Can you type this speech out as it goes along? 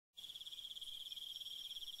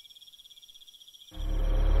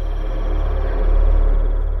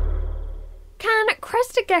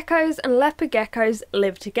Crested geckos and leopard geckos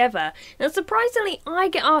live together. Now surprisingly, I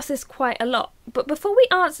get asked this quite a lot, but before we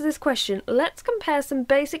answer this question, let's compare some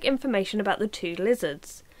basic information about the two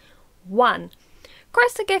lizards. 1.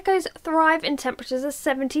 Crested geckos thrive in temperatures of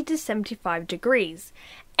 70 to 75 degrees.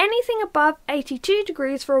 Anything above 82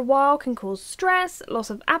 degrees for a while can cause stress, loss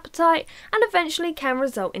of appetite, and eventually can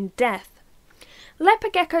result in death.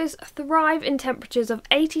 Leopard geckos thrive in temperatures of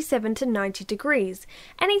 87 to 90 degrees.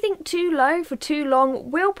 Anything too low for too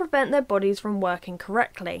long will prevent their bodies from working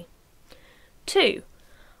correctly. 2.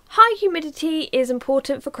 High humidity is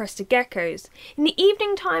important for crested geckos. In the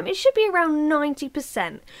evening time it should be around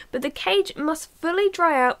 90%, but the cage must fully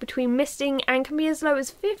dry out between misting and can be as low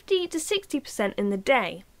as 50 to 60% in the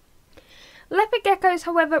day. Leopard geckos,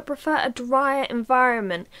 however, prefer a drier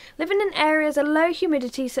environment, living in areas of low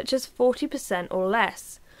humidity such as 40% or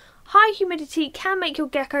less. High humidity can make your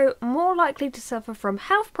gecko more likely to suffer from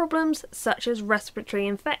health problems such as respiratory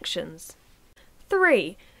infections.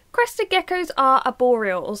 3. Crested geckos are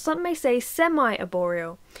arboreal, or some may say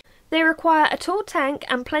semi-arboreal. They require a tall tank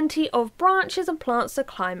and plenty of branches and plants to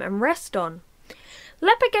climb and rest on.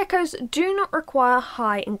 Leopard geckos do not require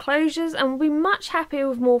high enclosures and will be much happier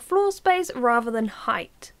with more floor space rather than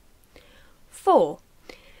height. 4.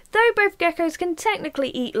 Though both geckos can technically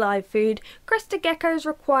eat live food, crested geckos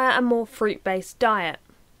require a more fruit-based diet.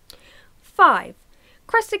 5.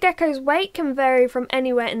 Crested geckos' weight can vary from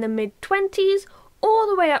anywhere in the mid-20s all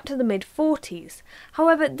the way up to the mid-40s.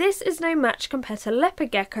 However, this is no match compared to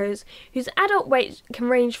leopard geckos, whose adult weight can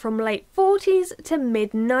range from late 40s to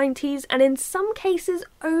mid-90s and in some cases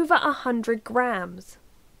over 100 grams.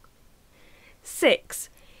 6.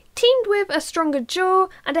 Teamed with a stronger jaw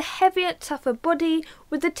and a heavier, tougher body,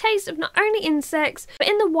 with the taste of not only insects, but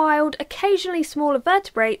in the wild, occasionally smaller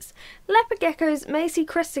vertebrates, leopard geckos may see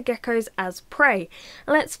crested geckos as prey.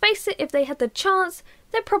 And let's face it, if they had the chance,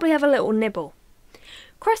 they'd probably have a little nibble.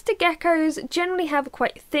 Crested geckos generally have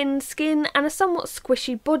quite thin skin and a somewhat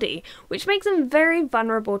squishy body, which makes them very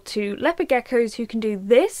vulnerable to leopard geckos who can do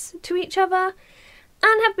this to each other,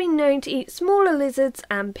 and have been known to eat smaller lizards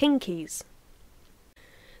and pinkies.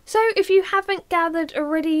 So if you haven't gathered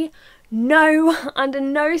already, no, under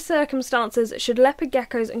no circumstances should leopard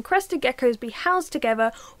geckos and crested geckos be housed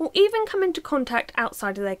together or even come into contact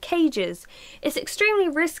outside of their cages. It's extremely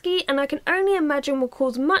risky and I can only imagine will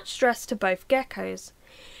cause much stress to both geckos.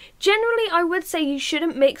 Generally, I would say you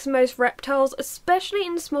shouldn't mix most reptiles, especially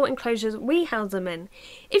in small enclosures we house them in.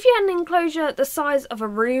 If you had an enclosure the size of a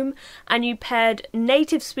room and you paired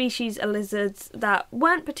native species of lizards that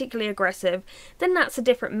weren't particularly aggressive, then that's a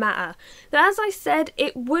different matter. But as I said,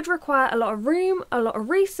 it would require a lot of room, a lot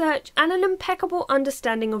of research, and an impeccable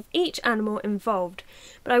understanding of each animal involved.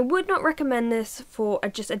 But I would not recommend this for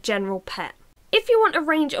just a general pet. If you want a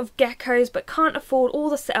range of geckos but can't afford all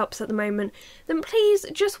the setups at the moment, then please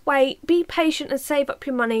just wait, be patient and save up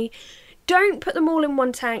your money. Don't put them all in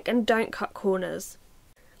one tank and don't cut corners.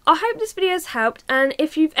 I hope this video has helped, and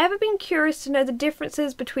if you've ever been curious to know the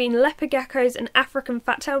differences between leopard geckos and African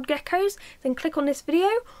fat-tailed geckos, then click on this video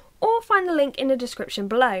or find the link in the description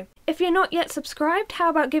below. If you're not yet subscribed,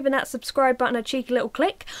 how about giving that subscribe button a cheeky little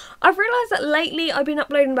click? I've realised that lately I've been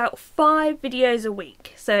uploading about 5 videos a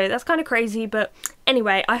week, so that's kind of crazy, but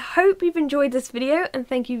anyway, I hope you've enjoyed this video and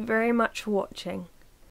thank you very much for watching.